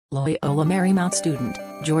Loyola Marymount student,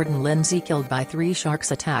 Jordan Lindsey killed by 3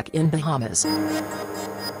 sharks attack in Bahamas.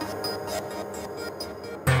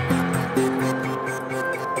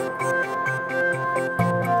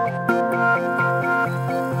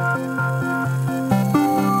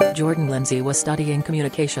 Jordan Lindsey was studying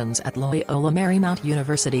communications at Loyola Marymount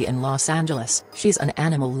University in Los Angeles. She's an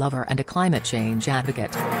animal lover and a climate change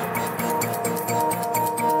advocate.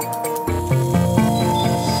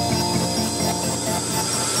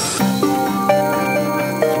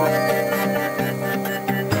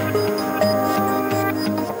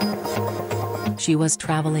 She was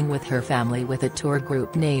traveling with her family with a tour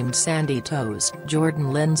group named Sandy Toes.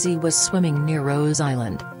 Jordan Lindsey was swimming near Rose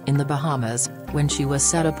Island, in the Bahamas, when she was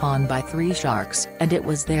set upon by 3 sharks, and it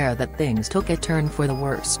was there that things took a turn for the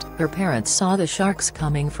worst. Her parents saw the sharks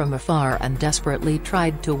coming from afar and desperately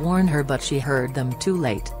tried to warn her, but she heard them too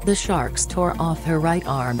late. The sharks tore off her right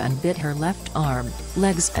arm and bit her left arm,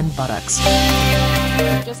 legs and buttocks.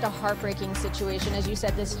 Just a heartbreaking situation. As you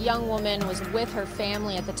said, this young woman was with her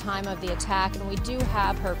family at the time of the attack, and we do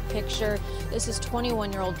have her picture. This is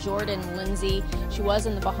 21-year-old Jordan Lindsey. She was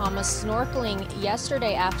in the Bahamas snorkeling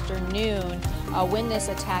yesterday afternoon when this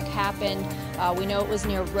attack happened. We know it was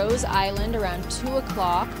near Rose Island around 2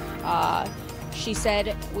 o'clock. She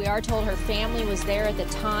said, we are told her family was there at the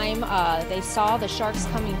time. They saw the sharks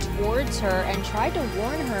coming towards her and tried to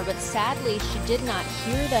warn her, but sadly she did not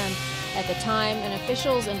hear them at the time, and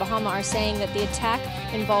officials in Bahamas are saying that the attack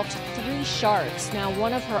involved 3 sharks. Now,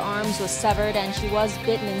 one of her arms was severed and she was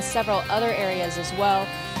bitten in several other areas as well.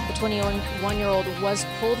 The 21-year-old was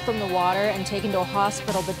pulled from the water and taken to a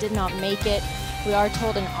hospital but did not make it. We are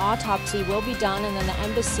told an autopsy will be done, and then the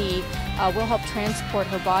embassy will help transport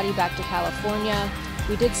her body back to California.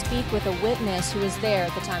 We did speak with a witness who was there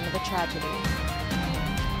at the time of the tragedy.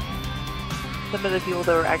 Some of the people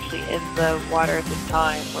that were actually in the water at the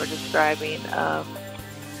time were describing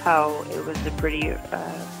how it was a pretty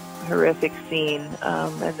horrific scene,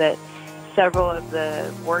 and that several of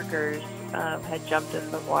the workers had jumped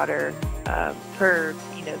in the water, per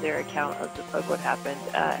their account of what happened,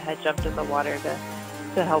 had jumped in the water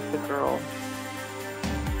to help the girl.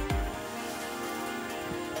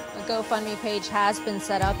 A GoFundMe page has been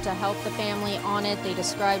set up to help the family on it. They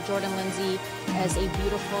describe Jordan Lindsey as a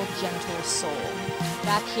beautiful, gentle soul.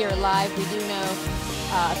 Back here live, we do know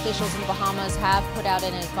officials in the Bahamas have put out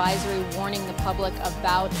an advisory warning the public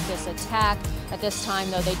about this attack. At this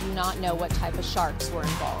time, though, they do not know what type of sharks were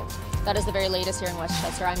involved. That is the very latest here in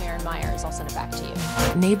Westchester. I'm Erin Myers. I'll send it back to you.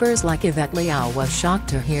 Neighbors like Yvette Liao was shocked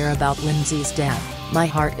to hear about Lindsey's death. "My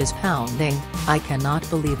heart is pounding. I cannot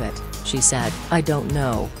believe it," she said. I don't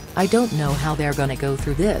know how they're gonna go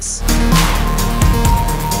through this."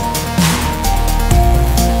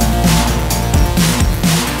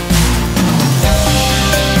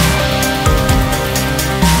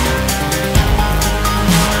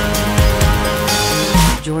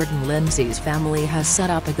 Jordan Lindsey's family has set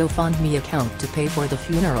up a GoFundMe account to pay for the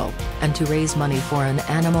funeral, and to raise money for an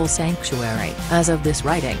animal sanctuary. As of this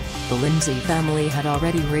writing, the Lindsey family had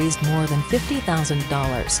already raised more than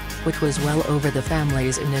 $50,000, which was well over the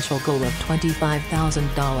family's initial goal of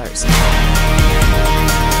 $25,000.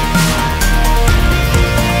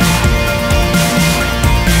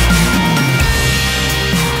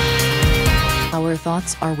 Our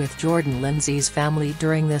thoughts are with Jordan Lindsey's family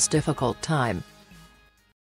during this difficult time.